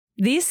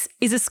This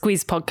is a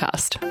Squiz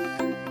podcast.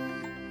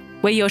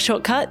 We're your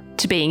shortcut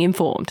to being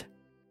informed.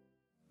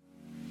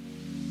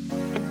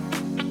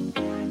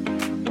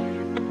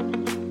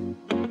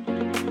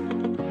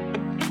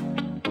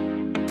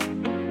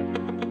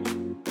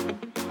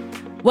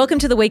 Welcome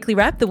to the Weekly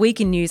Wrap, the week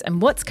in news and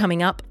what's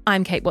coming up.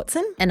 I'm Kate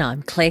Watson. And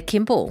I'm Claire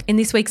Kimball. In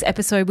this week's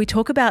episode, we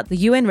talk about the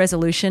UN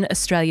resolution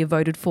Australia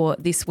voted for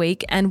this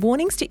week and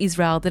warnings to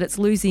Israel that it's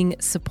losing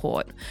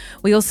support.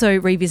 We also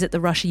revisit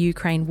the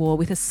Russia-Ukraine war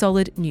with a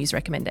solid news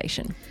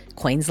recommendation.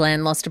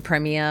 Queensland lost a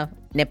premier,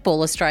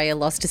 Netball Australia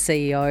lost a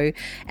CEO,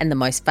 and the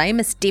most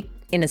famous dip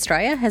in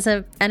Australia has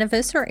an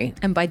anniversary.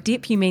 And by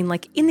dip, you mean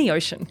like in the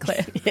ocean,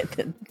 Claire? Yeah,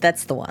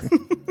 that's the one.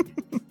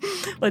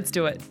 Let's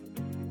do it.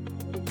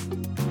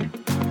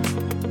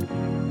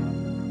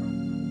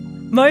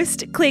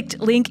 Most clicked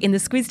link in the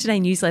Squiz Today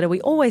newsletter,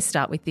 we always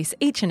start with this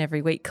each and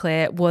every week,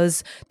 Claire,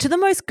 was to the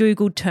most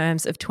Googled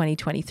terms of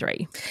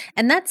 2023.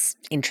 And that's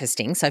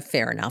interesting. So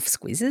fair enough,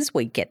 Squizzes.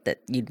 We get that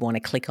you'd want to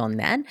click on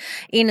that.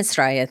 In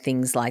Australia,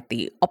 things like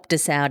the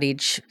Optus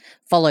outage,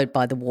 followed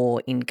by the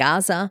war in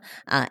Gaza,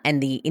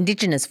 and the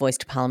Indigenous Voice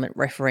to Parliament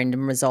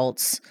referendum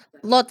results.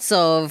 Lots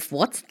of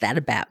what's that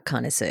about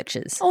kind of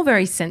searches. All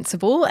very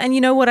sensible. And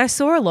you know what? I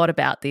saw a lot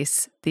about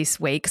this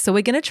week. So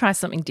we're going to try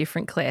something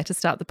different, Claire, to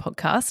start the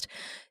podcast.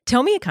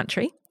 Tell me a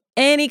country,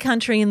 any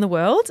country in the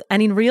world,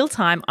 and in real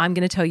time, I'm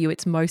going to tell you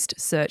its most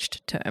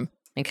searched term.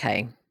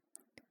 Okay.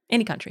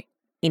 Any country.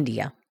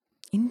 India.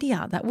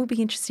 India. That will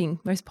be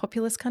interesting. Most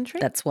populous country?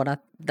 That's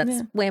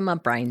where my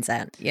brain's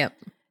at. Yep.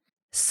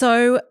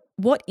 So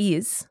what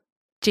is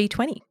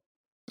G20?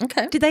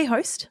 Okay. Did they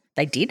host?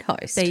 They did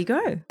host. There you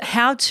go.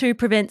 How to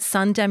prevent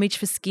sun damage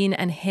for skin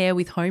and hair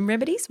with home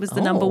remedies was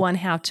the number one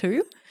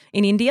how-to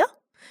in India.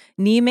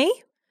 Near me,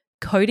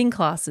 coding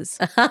classes.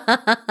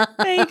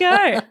 There you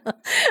go.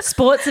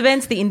 Sports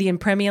events, the Indian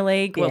Premier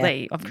League,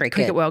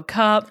 Cricket World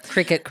Cup.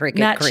 Cricket.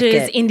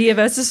 Matches, India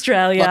versus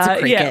Australia. Lots of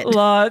cricket. Yeah,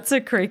 lots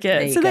of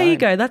cricket. There you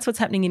go. That's what's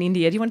happening in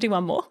India. Do you want to do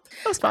one more?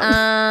 That was fun.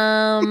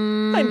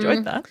 I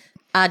enjoyed that.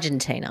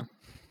 Argentina.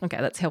 Okay,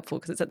 that's helpful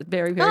because it's at the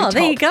very, very top. Oh,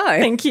 there you go.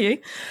 Thank you.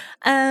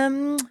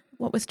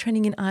 What was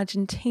trending in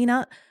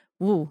Argentina?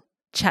 Ooh,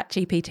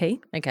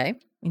 ChatGPT. Okay.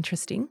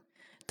 Interesting.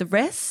 The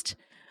rest,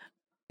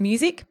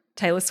 music,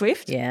 Taylor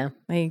Swift. Yeah.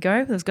 There you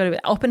go. There's got to be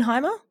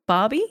Oppenheimer,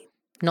 Barbie.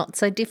 Not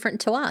so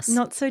different to us.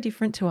 Not so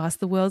different to us.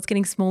 The world's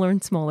getting smaller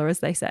and smaller, as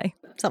they say.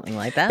 Something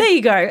like that. There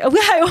you go.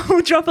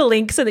 We'll drop a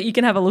link so that you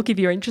can have a look if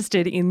you're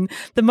interested in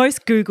the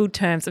most Googled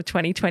terms of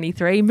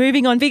 2023.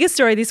 Moving on, biggest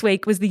story this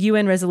week was the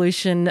UN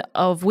resolution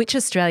of which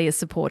Australia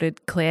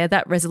supported, Claire.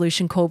 That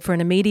resolution called for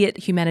an immediate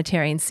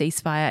humanitarian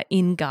ceasefire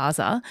in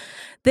Gaza.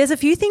 There's a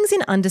few things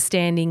in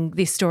understanding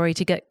this story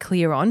to get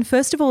clear on.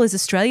 First of all, is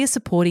Australia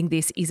supporting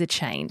this is a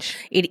change?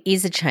 It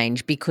is a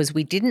change because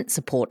we didn't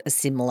support a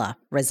similar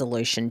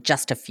resolution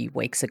just a few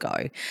weeks ago.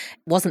 It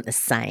wasn't the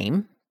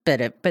same.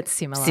 But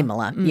similar.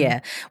 Similar, yeah.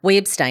 We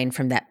abstained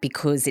from that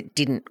because it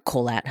didn't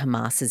call out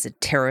Hamas as a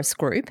terrorist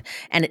group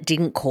and it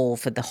didn't call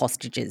for the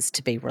hostages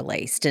to be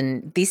released.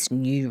 And this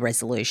new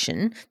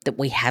resolution that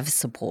we have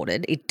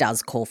supported, it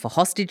does call for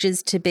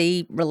hostages to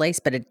be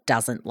released, but it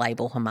doesn't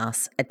label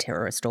Hamas a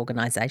terrorist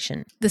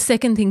organisation. The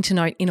second thing to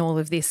note in all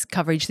of this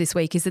coverage this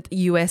week is that the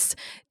US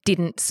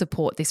didn't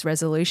support this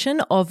resolution.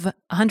 Of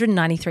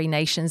 193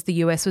 nations, the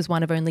US was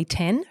one of only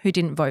 10 who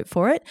didn't vote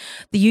for it.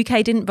 The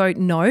UK didn't vote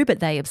no, but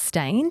they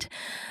abstained.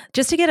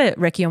 Just to get a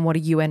recce on what a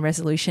UN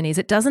resolution is,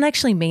 it doesn't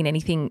actually mean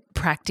anything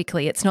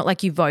practically. It's not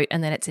like you vote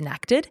and then it's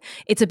enacted.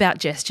 It's about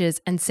gestures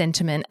and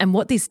sentiment. And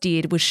what this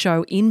did was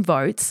show in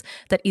votes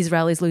that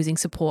Israel is losing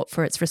support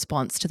for its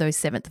response to those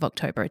 7th of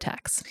October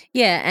attacks.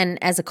 Yeah,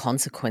 and as a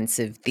consequence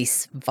of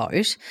this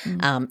vote,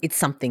 it's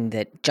something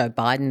that Joe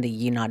Biden, the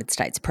United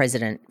States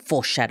president,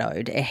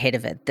 foreshadowed ahead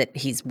of it, that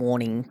his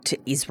warning to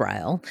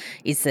Israel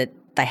is that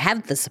they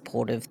have the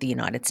support of the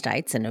United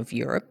States and of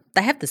Europe.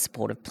 They have the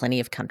support of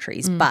plenty of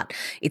countries, but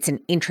it's an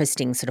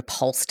interesting sort of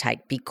pulse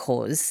take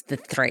because the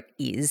threat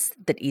is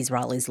that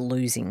Israel is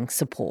losing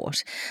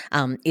support.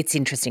 It's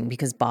interesting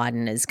because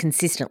Biden has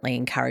consistently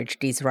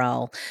encouraged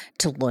Israel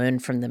to learn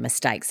from the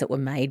mistakes that were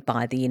made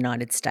by the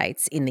United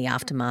States in the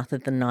aftermath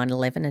of the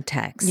 9/11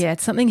 attacks. Yeah,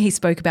 it's something he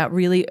spoke about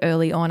really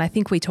early on. I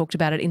think we talked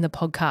about it in the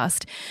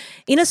podcast.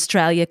 In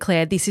Australia,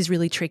 Claire, this is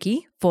really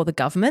tricky for the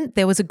government.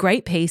 There was a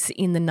great piece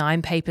in the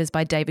 9 papers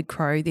by David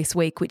Crowe this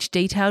week which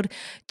detailed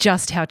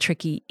just how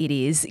tricky it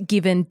is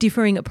given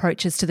differing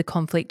approaches to the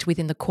conflict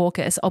within the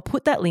caucus. I'll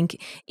put that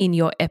link in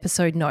your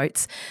episode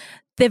notes.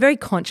 They're very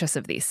conscious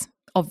of this,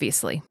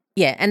 obviously.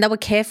 Yeah, and they were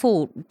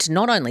careful to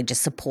not only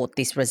just support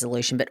this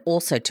resolution, but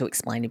also to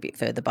explain a bit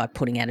further by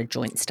putting out a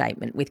joint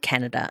statement with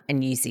Canada and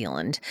New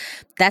Zealand.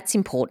 That's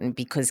important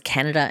because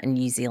Canada and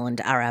New Zealand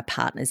are our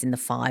partners in the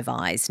Five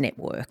Eyes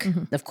network.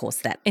 Of course,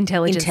 that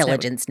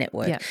intelligence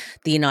network. Yeah.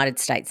 The United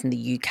States and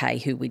the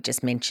UK, who we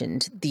just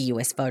mentioned, the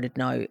US voted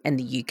no and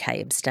the UK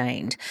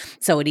abstained.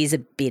 So it is a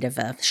bit of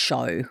a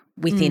show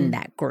within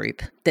that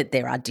group that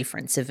there are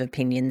difference of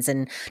opinions.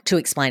 And to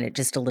explain it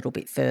just a little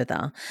bit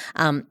further,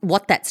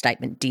 what that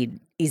statement did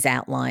is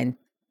outline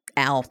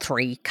our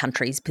three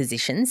countries'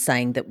 positions,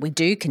 saying that we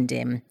do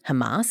condemn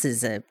Hamas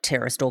as a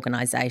terrorist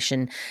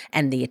organisation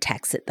and the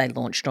attacks that they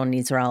launched on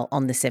Israel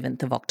on the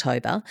 7th of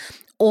October.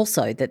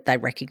 Also that they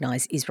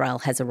recognise Israel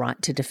has a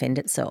right to defend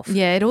itself.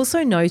 Yeah, it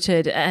also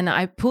noted, and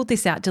I pulled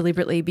this out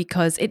deliberately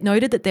because it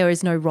noted that there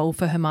is no role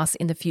for Hamas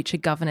in the future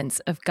governance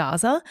of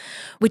Gaza,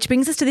 which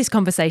brings us to this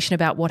conversation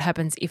about what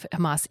happens if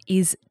Hamas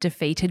is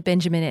defeated.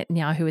 Benjamin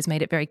Netanyahu has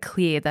made it very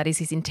clear that is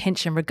his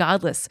intention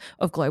regardless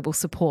of global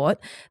support.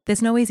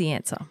 There's no easy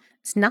answer.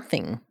 It's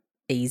nothing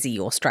easy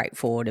or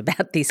straightforward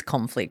about this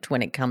conflict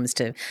when it comes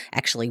to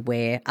actually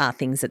where are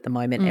things at the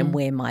moment and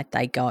where might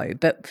they go.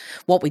 But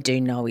what we do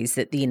know is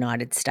that the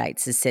United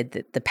States has said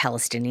that the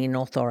Palestinian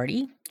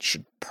Authority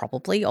should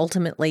probably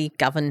ultimately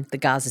govern the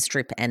Gaza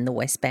Strip and the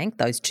West Bank,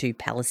 those two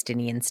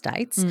Palestinian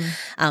states.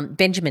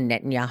 Benjamin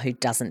Netanyahu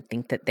doesn't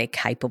think that they're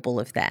capable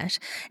of that,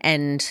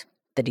 and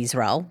that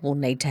Israel will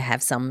need to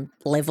have some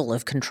level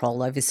of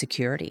control over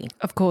security.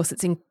 Of course,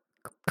 it's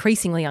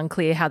increasingly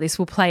unclear how this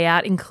will play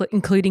out,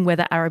 including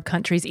whether Arab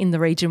countries in the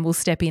region will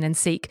step in and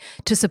seek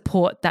to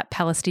support that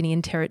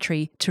Palestinian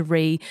territory to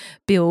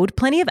rebuild.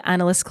 Plenty of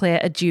analysts,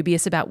 Claire, are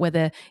dubious about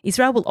whether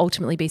Israel will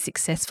ultimately be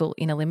successful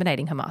in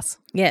eliminating Hamas.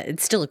 Yeah,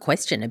 it's still a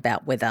question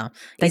about whether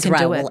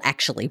Israel will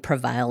actually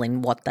prevail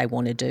in what they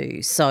want to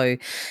do. So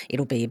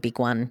it'll be a big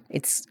one.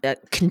 It's a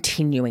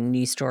continuing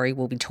news story.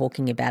 We'll be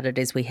talking about it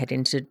as we head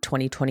into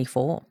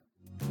 2024.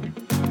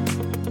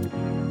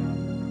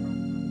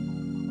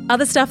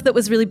 Other stuff that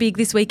was really big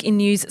this week in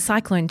news,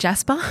 Cyclone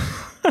Jasper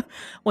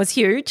was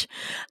huge.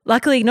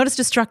 Luckily, not as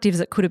destructive as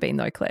it could have been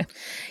though, Claire.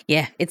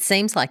 Yeah, it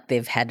seems like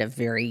they've had a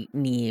very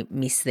near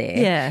miss there.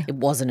 Yeah. It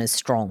wasn't as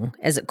strong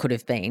as it could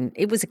have been.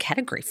 It was a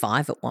Category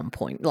 5 at one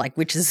point,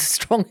 which is as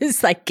strong as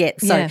they get.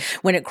 So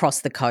when it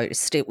crossed the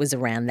coast, it was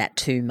around that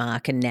 2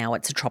 mark, and now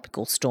it's a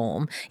tropical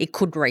storm. It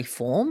could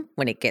reform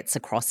when it gets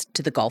across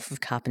to the Gulf of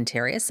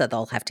Carpentaria, so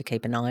they'll have to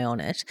keep an eye on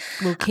it.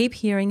 We'll keep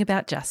hearing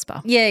about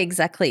Jasper. Yeah,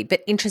 exactly.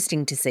 But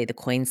interesting to see the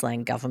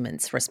Queensland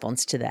government's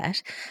response to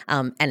that.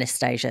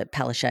 Anastasia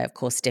Palaszczuk, of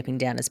course, stepping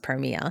down as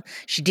Premier.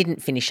 She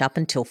didn't finish up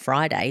until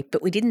Friday,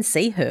 but we didn't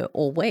see her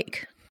all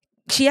week.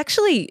 She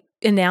actually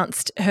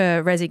announced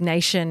her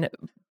resignation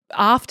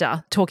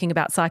after talking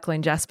about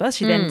Cyclone Jasper.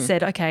 She then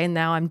said, okay, and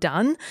now I'm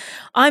done.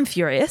 I'm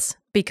furious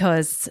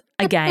because,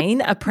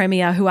 again, a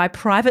Premier who I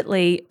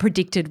privately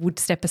predicted would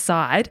step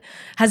aside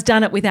has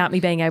done it without me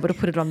being able to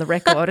put it on the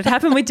record. It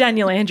happened with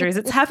Daniel Andrews.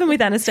 It's happened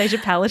with Anastasia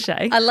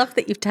Palaszczuk. I love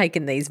that you've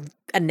taken these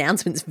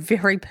announcements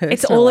very personally.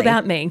 It's all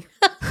about me.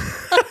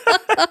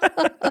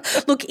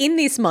 Look, in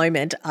this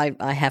moment,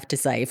 I have to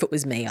say, if it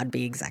was me, I'd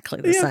be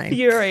exactly the same.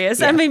 Furious.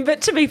 Yeah. I mean,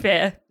 but to be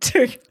fair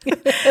to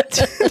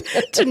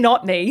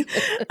not me,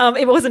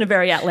 it wasn't a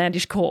very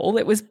outlandish call.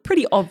 It was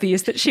pretty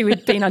obvious that she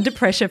had been under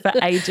pressure for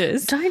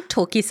ages. Don't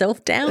talk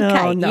yourself down,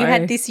 Kate. No. You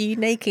had this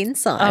unique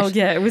insight. Oh,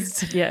 yeah. It was,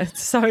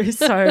 so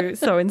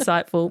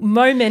insightful.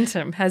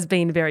 Momentum has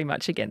been very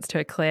much against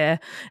her, Claire.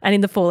 And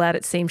in the fallout,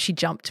 it seems she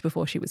jumped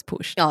before she was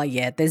pushed. Oh,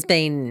 yeah. There's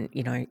been,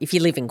 if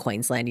you live in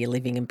Queensland, you're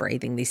living and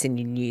breathing this in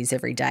your news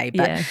every day.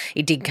 But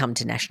it did come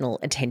to national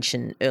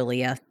attention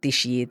earlier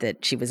this year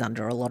that she was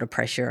under a lot of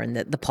pressure and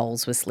that the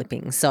polls were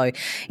slipping. So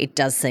it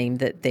does seem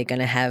that they're going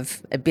to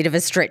have a bit of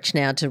a stretch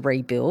now to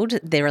rebuild.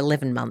 They're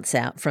 11 months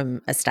out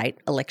from a state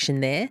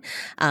election there.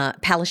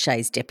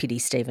 Palaszczuk's deputy,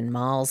 Stephen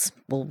Miles,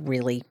 will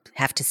really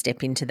have to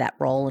step into that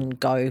role and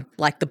go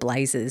like the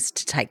Blazers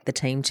to take the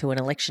team to an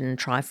election and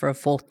try for a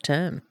 4th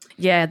term.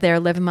 Yeah, they're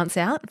 11 months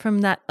out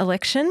from that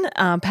election.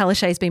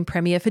 Palaszczuk's been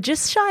Premier for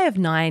just shy of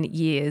 9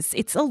 years.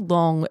 It's a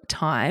long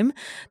time.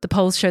 The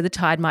polls show the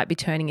tide might be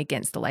turning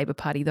against the Labor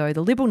Party, though.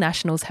 The Liberal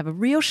Nationals have a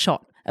real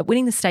shot at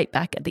winning the state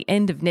back at the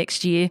end of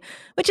next year,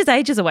 which is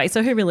ages away,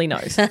 so who really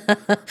knows?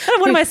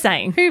 What am I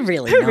saying? Who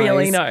really knows? Who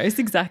really knows,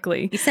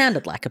 exactly. You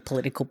sounded like a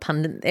political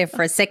pundit there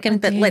for a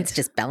second, but let's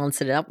just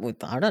balance it up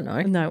with, I don't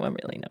know. No one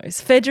really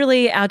knows.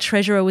 Federally, our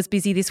Treasurer was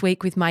busy this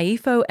week with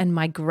MyEFO and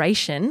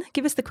migration.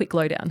 Give us the quick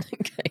lowdown.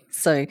 Okay,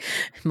 so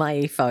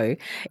MyEFO,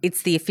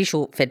 it's the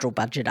official federal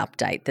budget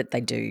update that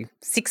they do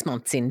 6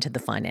 months into the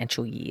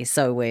financial year,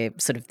 so we're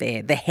sort of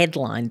there. The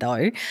headline,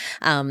 though,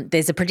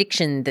 there's a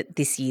prediction that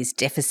this year's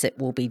deficit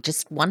will be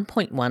just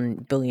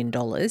 $1.1 billion,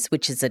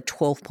 which is a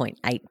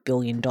 $12.8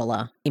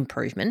 billion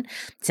improvement.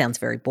 Sounds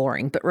very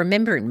boring, but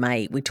remember in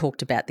May we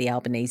talked about the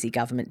Albanese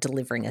government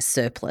delivering a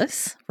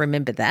surplus.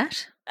 Remember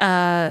that?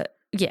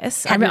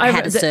 Yes. Hadn't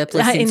had a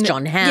surplus since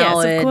John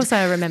Howard. Yes, of course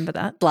I remember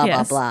that. Blah,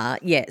 blah, blah.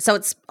 Yeah, so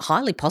it's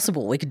highly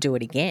possible we could do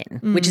it again,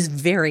 which is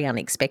very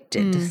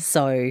unexpected.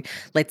 So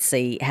let's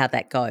see how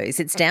that goes.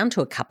 It's down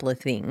to a couple of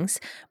things.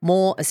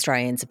 More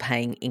Australians are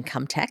paying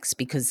income tax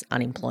because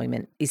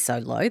unemployment is so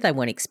low. They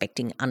weren't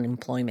expecting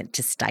unemployment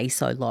to stay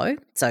so low.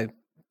 So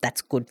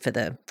that's good for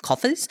the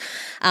coffers.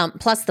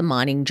 Plus the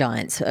mining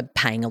giants are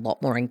paying a lot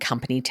more in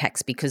company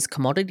tax because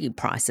commodity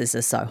prices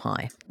are so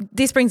high.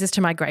 This brings us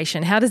to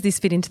migration. How does this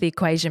fit into the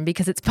equation?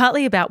 Because it's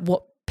partly about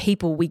what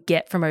people we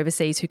get from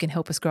overseas who can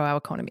help us grow our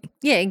economy.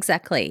 Yeah,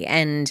 exactly.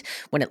 And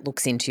when it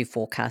looks into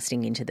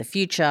forecasting into the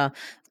future,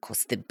 of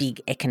course, the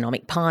big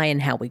economic pie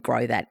and how we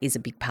grow that is a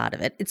big part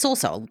of it. It's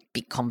also a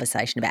big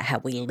conversation about how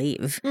we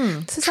live,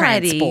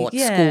 Society, transport,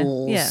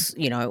 yeah.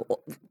 schools,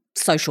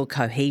 social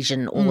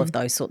cohesion, all of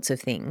those sorts of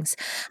things.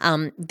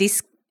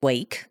 This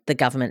week, the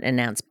government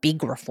announced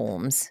big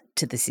reforms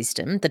to the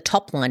system. The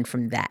top line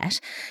from that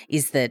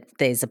is that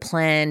there's a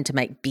plan to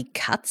make big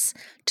cuts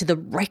to the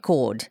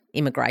record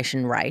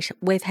immigration rate.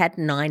 We've had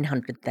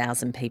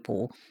 900,000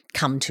 people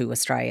come to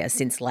Australia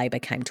since Labor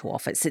came to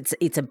office.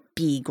 It's a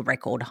big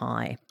record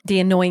high. The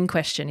annoying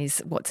question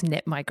is, what's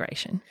net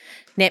migration?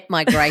 Net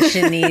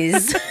migration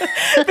is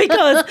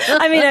because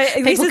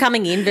people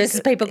coming in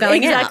versus people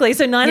going out. Exactly.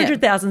 So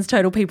 900,000 is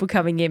total people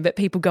coming in, but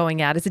people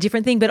going out is a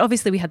different thing. But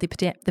obviously we had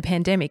the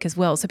pandemic as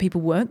well, so people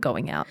weren't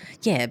going out.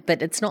 Yeah,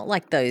 but it's not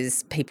like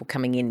those people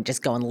coming in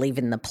just go and live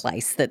in the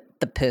place that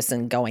the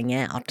person going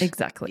out.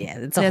 Exactly. Yeah,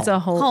 it's a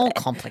whole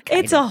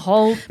complicated. It's a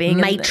whole thing.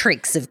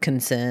 Matrix of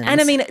concerns.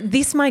 And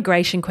this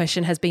migration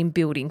question has been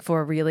building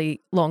for a really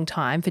long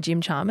time for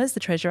Jim Chalmers, the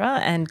Treasurer,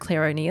 and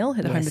Claire O'Neill,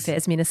 the Home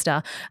Affairs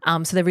Minister.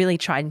 So they're really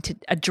trying to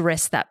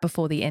address that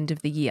before the end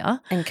of the year.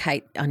 And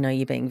Kate, I know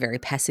you're being very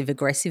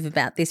passive-aggressive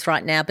about this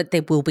right now, but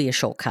there will be a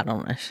shortcut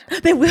on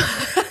it. There will.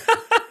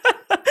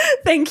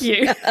 Thank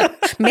you.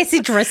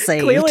 Message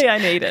received. Clearly I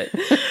need it.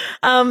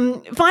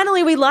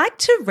 Finally, we like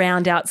to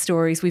round out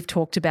stories we've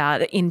talked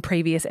about in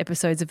previous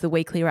episodes of the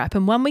Weekly Wrap.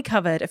 And one we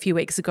covered a few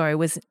weeks ago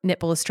was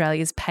Netball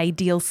Australia's pay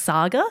deal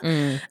saga.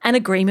 An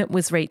agreement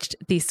was reached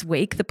this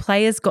week. The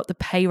players got the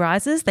pay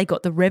rises. They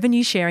got the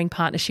revenue sharing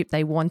partnership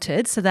they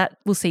wanted. So that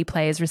will see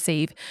players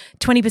receive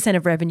 20%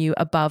 of revenue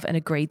above an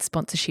agreed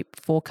sponsorship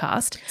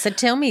forecast. So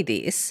tell me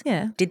this.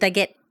 Yeah. Did they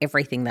get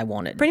everything they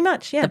wanted? Pretty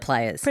much, yeah. The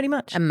players? Pretty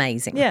much.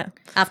 Amazing. Yeah.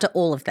 After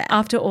all of that?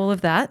 After all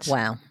of that.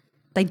 Wow.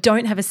 They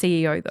don't have a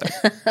CEO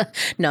though.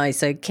 No,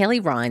 so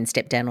Kelly Ryan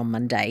stepped down on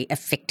Monday,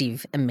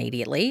 effective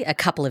immediately. A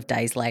couple of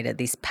days later,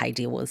 this pay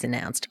deal was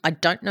announced. I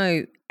don't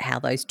know how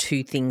those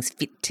two things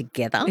fit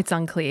together. It's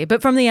unclear.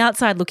 But from the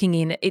outside looking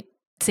in, it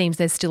seems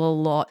there's still a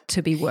lot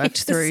to be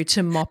worked through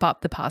to mop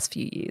up the past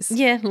few years.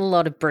 Yeah, a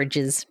lot of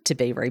bridges to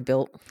be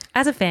rebuilt.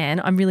 As a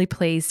fan, I'm really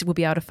pleased we'll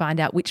be able to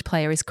find out which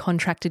player is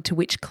contracted to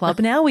which club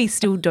now. We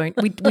still don't.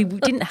 We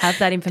didn't have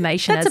that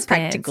information as fans. That's a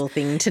practical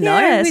thing to know,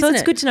 Yeah, so isn't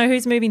it's it? good to know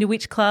who's moving to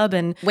which club.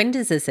 And when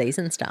does the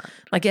season start?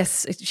 I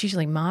guess it's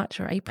usually March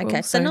or April.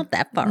 Okay, so not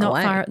that far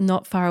away.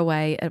 Not far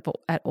away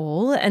at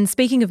all. And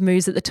speaking of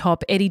moves at the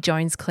top, Eddie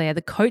Jones, Claire,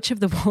 the coach of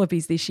the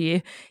Wallabies this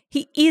year,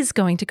 he is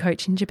going to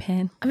coach in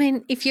Japan. I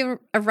mean, if you're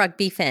a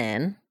rugby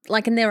fan,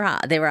 and there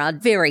are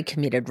very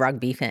committed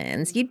rugby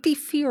fans, you'd be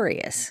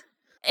furious.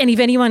 And if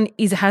anyone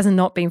has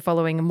not been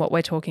following what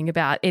we're talking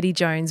about, Eddie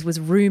Jones was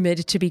rumoured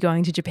to be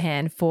going to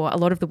Japan for a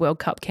lot of the World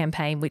Cup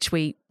campaign, which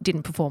we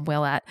didn't perform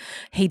well at.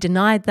 He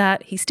denied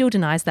that. He still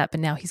denies that, but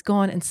now he's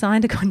gone and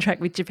signed a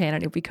contract with Japan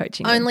and he'll be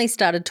coaching them. Only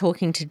started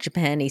talking to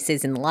Japan, he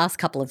says, in the last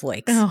couple of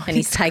weeks, and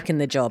he's taken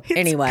the job.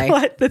 Anyway.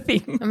 Quite the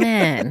thing.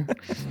 Man.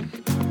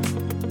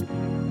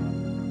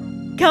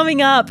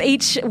 Coming up,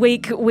 each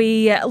week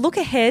we look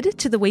ahead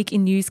to the week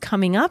in news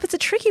coming up. It's a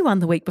tricky one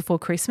the week before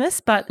Christmas,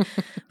 but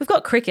we've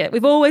got cricket.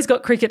 We've always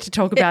got cricket to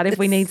talk about if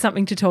we need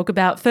something to talk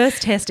about.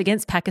 First test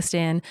against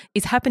Pakistan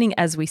is happening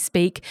as we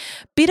speak.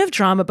 Bit of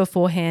drama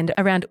beforehand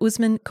around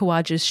Usman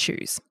Khawaja's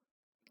shoes.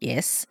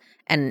 Yes.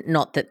 And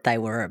not that they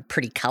were a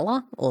pretty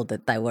colour or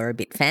that they were a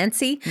bit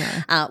fancy.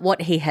 No.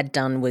 What he had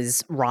done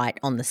was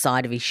write on the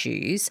side of his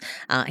shoes,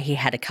 he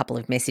had a couple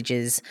of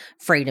messages,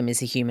 freedom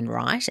is a human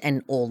right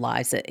and all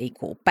lives are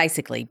equal,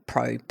 basically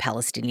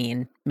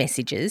pro-Palestinian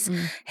messages.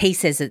 He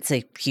says it's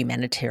a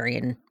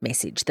humanitarian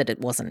message, that it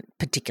wasn't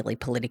particularly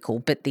political,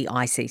 but the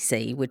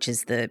ICC, which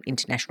is the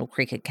International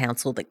Cricket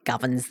Council that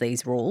governs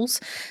these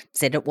rules,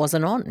 said it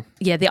wasn't on.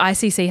 Yeah, the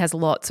ICC has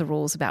lots of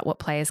rules about what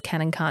players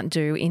can and can't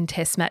do in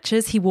test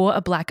matches. He wore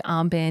a black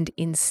armband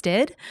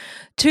instead.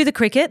 To the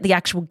cricket, the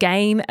actual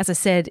game, as I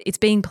said, it's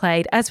being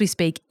played as we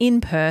speak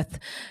in Perth.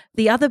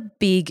 The other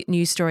big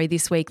news story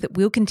this week that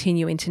will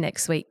continue into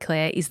next week,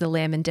 Claire, is the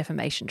Lehrman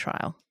defamation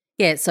trial.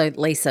 Yeah, so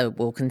Lisa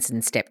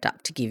Wilkinson stepped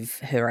up to give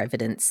her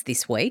evidence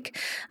this week.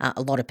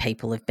 A lot of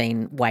people have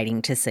been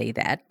waiting to see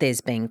that.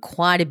 There's been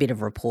quite a bit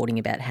of reporting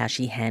about how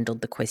she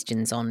handled the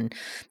questions on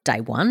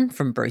day one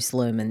from Bruce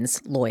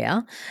Lehrman's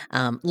lawyer.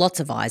 Lots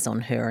of eyes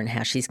on her and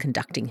how she's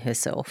conducting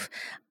herself,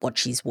 what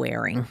she's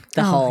wearing,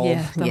 the whole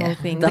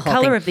thing. The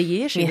colour of the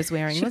year she was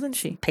wearing, wasn't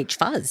she? Peach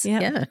fuzz,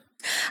 yeah.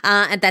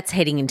 And that's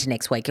heading into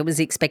next week. It was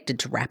expected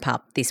to wrap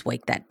up this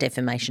week, that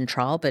defamation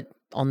trial, but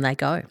on they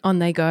go. On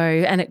they go.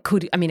 And it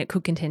could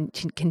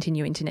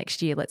continue into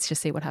next year. Let's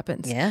just see what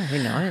happens. Yeah,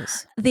 who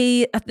knows?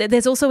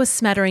 There's also a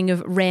smattering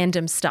of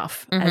random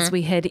stuff as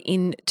we head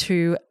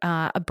into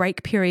a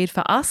break period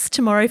for us.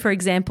 Tomorrow, for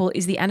example,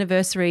 is the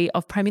anniversary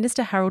of Prime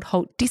Minister Harold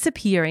Holt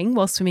disappearing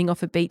while swimming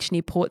off a beach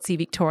near Portsea,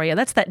 Victoria.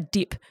 That's that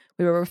dip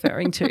we were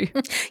referring to.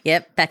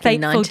 Yep, back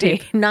in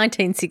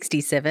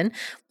 1967.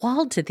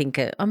 Wild to think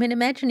of. I mean,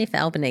 imagine if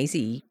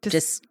Albanese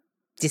just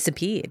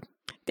disappeared.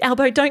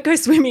 Albo, don't go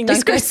swimming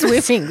Don't go this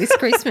Christmas. swimming this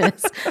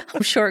Christmas.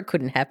 I'm sure it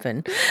couldn't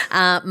happen.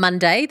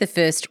 Monday, the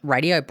first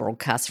radio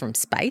broadcast from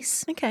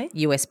space. Okay.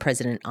 US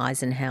President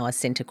Eisenhower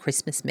sent a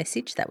Christmas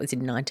message. That was in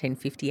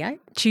 1958.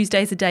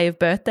 Tuesday's a day of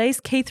birthdays.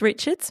 Keith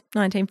Richards,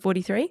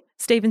 1943.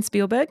 Steven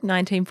Spielberg,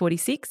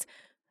 1946.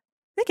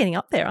 They're getting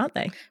up there, aren't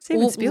they?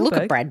 Steven Spielberg.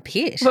 Look at Brad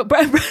Pitt. Well,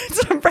 Brad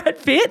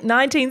Pitt,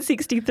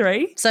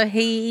 1963. So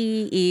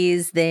he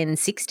is then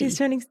 60. He's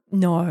turning –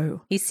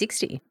 no. He's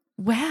 60.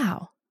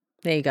 Wow.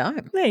 There you go.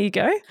 There you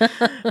go.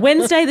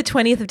 Wednesday, the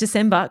 20th of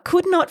December,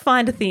 could not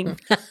find a thing.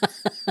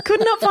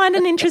 Could not find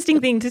an interesting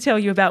thing to tell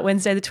you about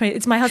Wednesday, the 20th.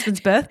 It's my husband's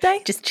birthday.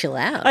 Just chill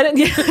out.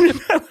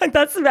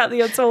 That's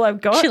that's all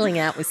I've got. Chilling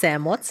out with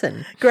Sam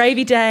Watson.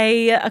 Gravy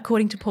Day,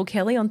 according to Paul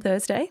Kelly, on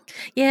Thursday.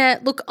 Yeah,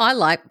 look, I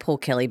like Paul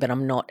Kelly, but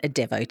I'm not a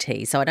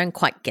devotee, so I don't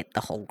quite get the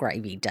whole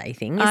Gravy Day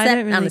thing. Is that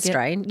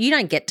un-Australian? You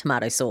don't get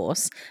tomato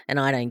sauce, and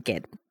I don't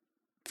get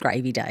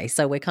Gravy Day,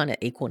 so we're kind of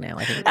equal now,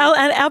 I think.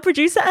 Our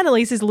producer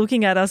Annalise is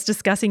looking at us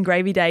discussing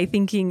Gravy Day,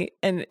 thinking,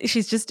 and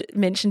she's just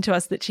mentioned to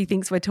us that she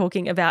thinks we're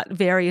talking about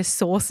various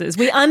sauces.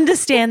 We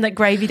understand that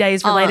Gravy Day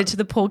is related to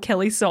the Paul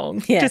Kelly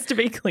song, just to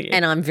be clear.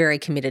 And I'm very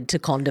committed to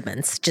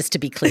condiments, just to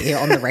be clear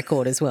on the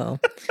record as well.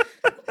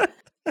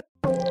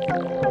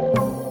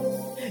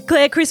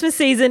 Claire, Christmas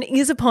season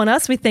is upon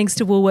us. With thanks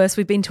to Woolworths,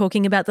 we've been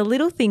talking about the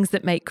little things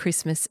that make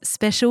Christmas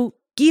special.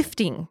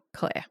 Gifting,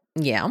 Claire.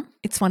 Yeah.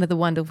 It's one of the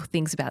wonderful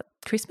things about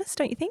Christmas,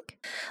 don't you think?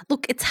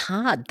 Look, it's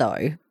hard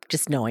though,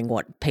 just knowing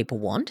what people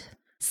want.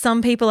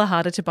 Some people are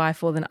harder to buy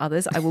for than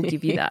others. I will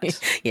give you that.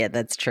 Yeah,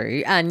 that's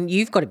true. And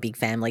you've got a big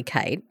family,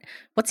 Kate.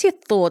 What's your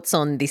thoughts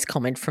on this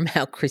comment from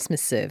our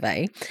Christmas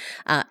survey?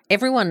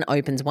 Everyone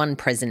opens one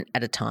present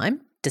at a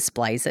time,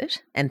 displays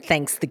it, and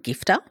thanks the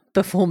gifter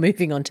before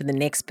moving on to the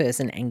next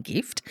person and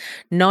gift.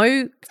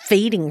 No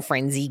feeding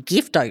frenzy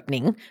gift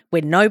opening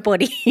where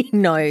nobody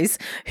knows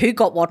who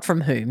got what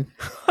from whom.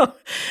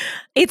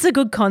 It's a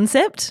good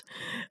concept.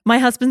 My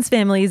husband's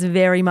family is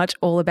very much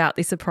all about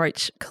this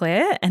approach,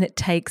 Claire, and it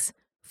takes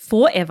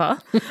forever.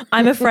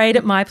 I'm afraid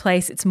at my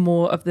place it's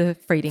more of the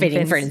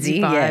feeding frenzy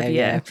vibe.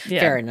 Yeah.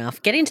 Fair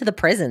enough. Get into the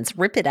presents,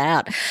 rip it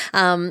out.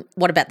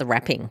 What about the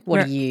wrapping?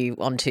 What are you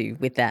onto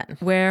with that?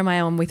 Where am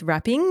I on with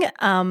wrapping?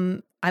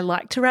 I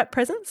like to wrap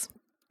presents.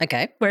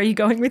 Okay. Where are you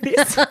going with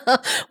this?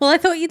 Well, I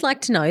thought you'd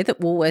like to know that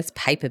Woolworths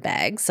paper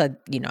bags, so,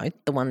 you know,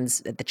 the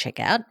ones at the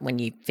checkout when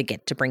you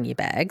forget to bring your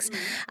bags,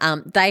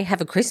 they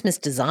have a Christmas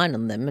design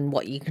on them, and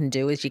what you can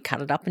do is you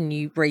cut it up and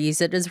you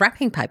reuse it as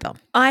wrapping paper.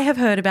 I have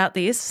heard about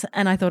this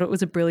and I thought it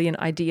was a brilliant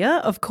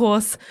idea. Of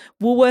course,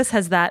 Woolworths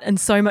has that and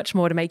so much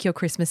more to make your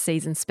Christmas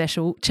season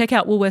special. Check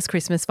out Woolworths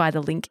Christmas via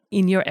the link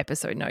in your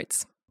episode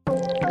notes.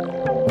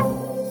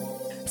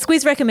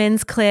 Squiz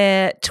recommends,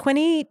 Claire,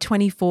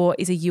 2024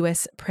 is a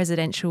US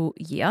presidential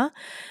year.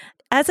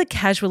 As a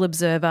casual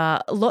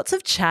observer, lots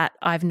of chat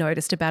I've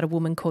noticed about a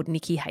woman called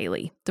Nikki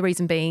Haley. The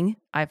reason being,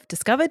 I've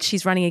discovered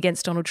she's running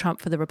against Donald Trump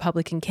for the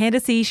Republican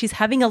candidacy. She's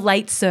having a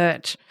late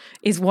surge,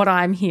 is what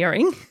I'm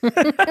hearing.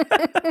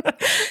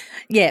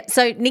 Yeah,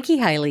 so Nikki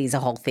Haley is a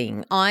whole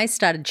thing. I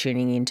started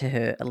tuning into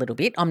her a little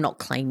bit. I'm not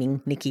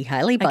claiming Nikki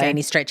Haley by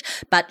any stretch,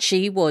 but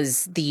she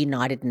was the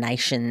United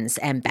Nations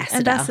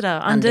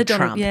ambassador under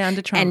Trump. Yeah,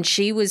 under Trump. And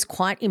she was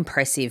quite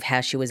impressive how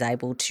she was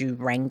able to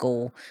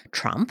wrangle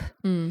Trump,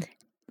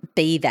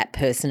 be that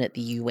person at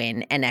the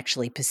UN and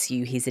actually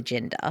pursue his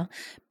agenda,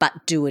 but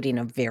do it in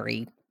a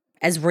very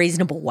as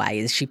reasonable way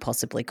as she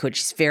possibly could.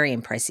 She's very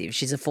impressive.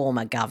 She's a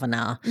former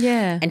governor.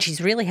 Yeah. And she's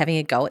really having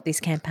a go at this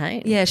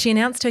campaign. Yeah, she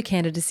announced her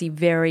candidacy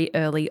very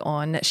early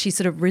on. She's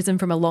sort of risen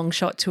from a long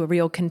shot to a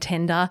real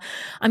contender.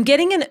 I'm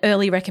getting an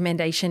early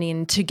recommendation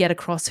in to get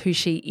across who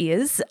she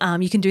is.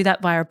 You can do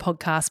that via a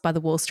podcast by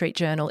the Wall Street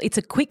Journal. It's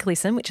a quick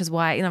listen, which is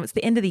why, you know, it's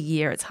the end of the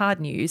year. It's hard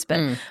news,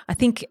 but I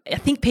think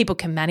people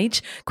can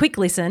manage. Quick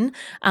listen,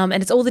 and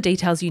it's all the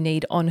details you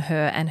need on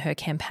her and her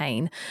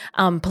campaign.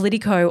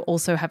 Politico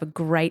also have a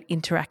great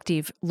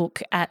interactive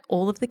look at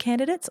all of the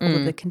candidates, all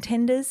of the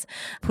contenders.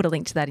 Put a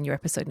link to that in your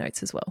episode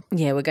notes as well.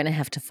 Yeah, we're going to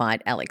have to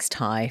fight Alex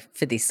Ty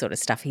for this sort of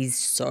stuff. He's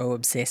so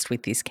obsessed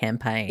with this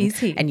campaign. Is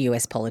he? And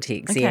US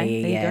politics.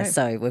 Okay, Yeah.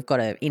 So we've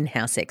got an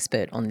in-house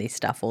expert on this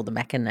stuff, all the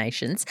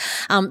machinations.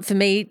 For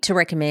me to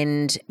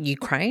recommend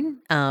Ukraine,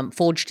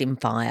 Forged in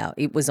Fire.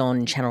 It was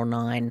on Channel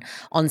 9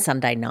 on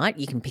Sunday night.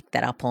 You can pick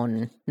that up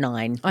on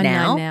 9 now.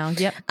 9 now,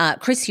 yep.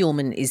 Chris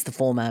Uhlmann is the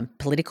former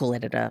political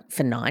editor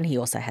for 9. He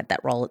also had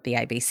that role at the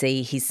ABC.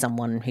 He's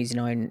someone who's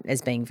known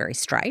as being very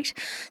straight.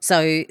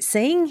 So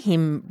seeing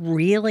him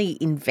really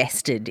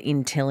invested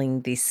in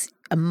telling this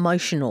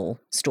emotional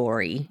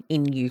story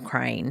in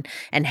Ukraine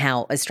and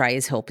how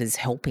Australia's help is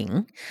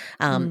helping,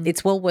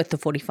 it's well worth the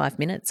 45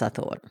 minutes, I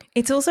thought.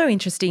 It's also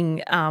interesting,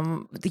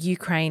 the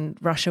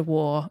Ukraine-Russia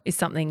war is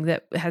something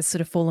that has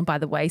sort of fallen by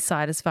the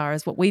wayside as far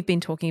as what we've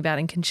been talking about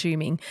and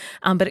consuming,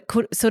 but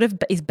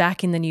it is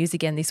back in the news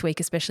again this week,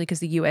 especially because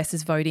the US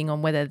is voting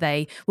on whether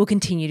they will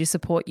continue to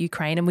support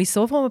Ukraine. And we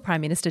saw former Prime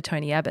Minister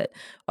Tony Abbott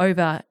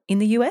over in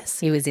the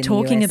US. He was in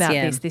talking the US,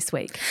 about this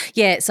week.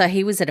 Yeah, so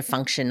he was at a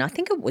function, I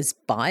think it was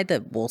by the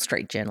the Wall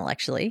Street Journal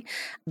actually,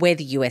 where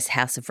the US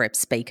House of Reps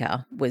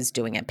Speaker was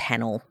doing a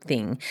panel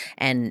thing,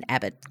 and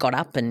Abbott got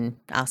up and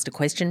asked a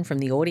question from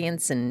the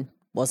audience, and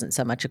wasn't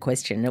so much a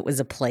question, it was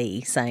a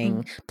plea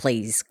saying,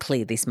 please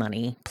clear this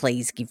money,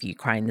 please give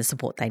Ukraine the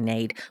support they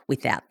need.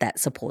 Without that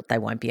support, they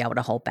won't be able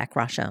to hold back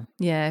Russia.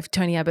 Yeah,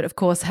 Tony Abbott, of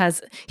course,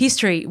 has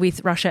history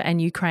with Russia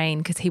and Ukraine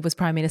because he was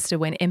Prime Minister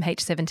when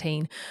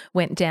MH17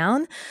 went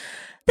down.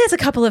 There's a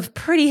couple of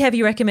pretty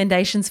heavy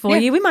recommendations for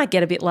you. We might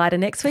get a bit lighter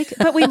next week,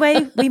 but we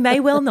may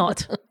well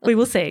not. We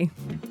will see.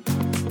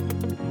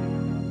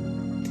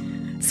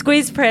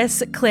 Squiz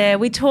Press, Claire,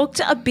 we talked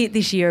a bit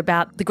this year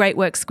about the great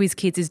work Squiz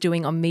Kids is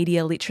doing on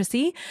media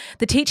literacy,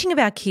 the teaching of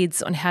our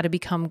kids on how to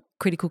become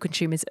critical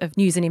consumers of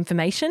news and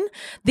information.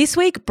 This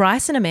week,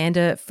 Bryce and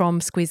Amanda from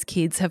Squiz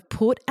Kids have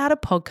put out a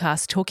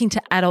podcast talking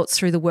to adults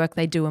through the work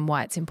they do and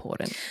why it's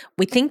important.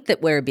 We think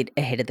that we're a bit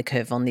ahead of the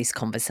curve on this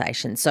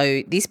conversation.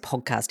 So this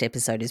podcast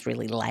episode is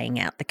really laying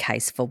out the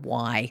case for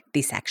why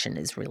this action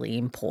is really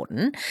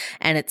important.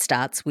 And it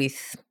starts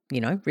with,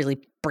 really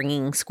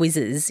bringing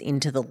squizzes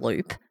into the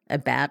loop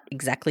about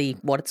exactly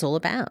what it's all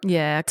about.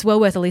 Yeah, it's well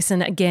worth a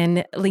listen.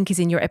 Again, link is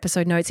in your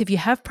episode notes. If you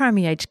have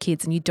primary age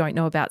kids and you don't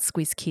know about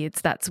Squiz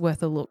Kids, that's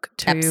worth a look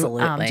too.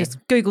 Absolutely. Just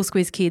Google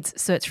Squiz Kids,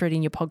 search for it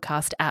in your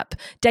podcast app.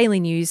 Daily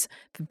news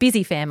for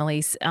busy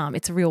families.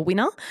 It's a real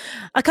winner.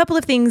 A couple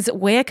of things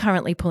we're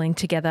currently pulling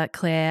together,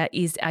 Claire,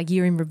 is our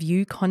year in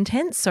review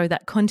content. So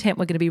that content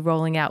we're going to be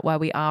rolling out while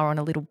we are on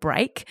a little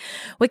break.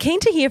 We're keen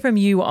to hear from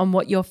you on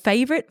what your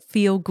favourite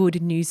feel-good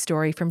news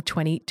story from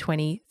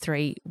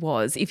 2023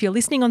 was. If you're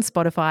listening on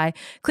Spotify,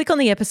 click on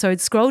the episode,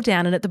 scroll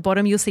down, and at the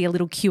bottom you'll see a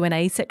little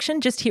Q&A section.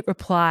 Just hit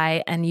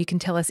reply and you can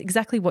tell us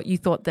exactly what you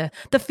thought the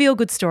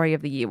feel-good story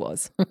of the year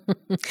was.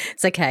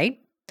 It's okay.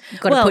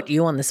 Got to put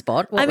you on the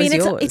spot. What was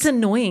yours? It's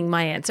annoying,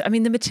 my answer. The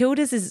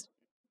Matildas is,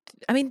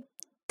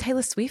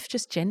 Taylor Swift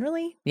just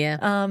generally.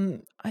 Yeah.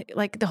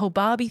 Like the whole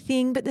Barbie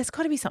thing, but there's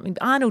got to be something.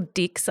 Arnold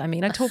Dix, I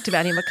talked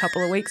about him a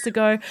couple of weeks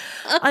ago.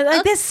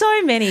 There's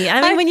so many.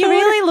 When you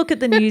really look at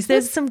the news,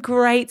 there's some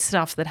great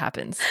stuff that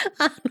happens.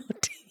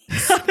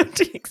 Arnold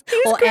Dix.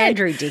 Or great.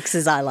 Andrew Dix,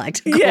 as I like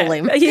to call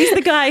him. He's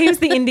the guy. He was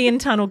the Indian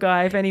tunnel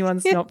guy, if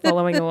anyone's not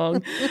following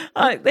along.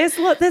 There's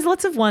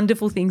lots of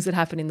wonderful things that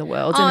happen in the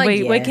world,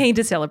 and we're keen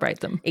to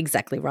celebrate them.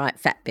 Exactly right.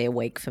 Fat Bear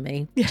Week for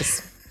me. Yeah.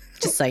 Just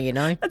so you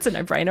know. That's a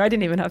no-brainer. I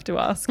didn't even have to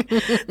ask.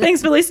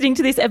 Thanks for listening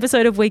to this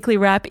episode of Weekly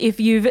Wrap. If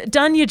you've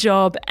done your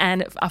job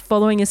and are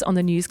following us on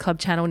the News Club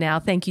channel now,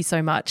 thank you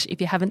so much.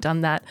 If you haven't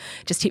done that,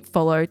 just hit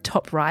follow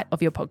top right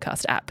of your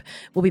podcast app.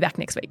 We'll be back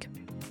next week.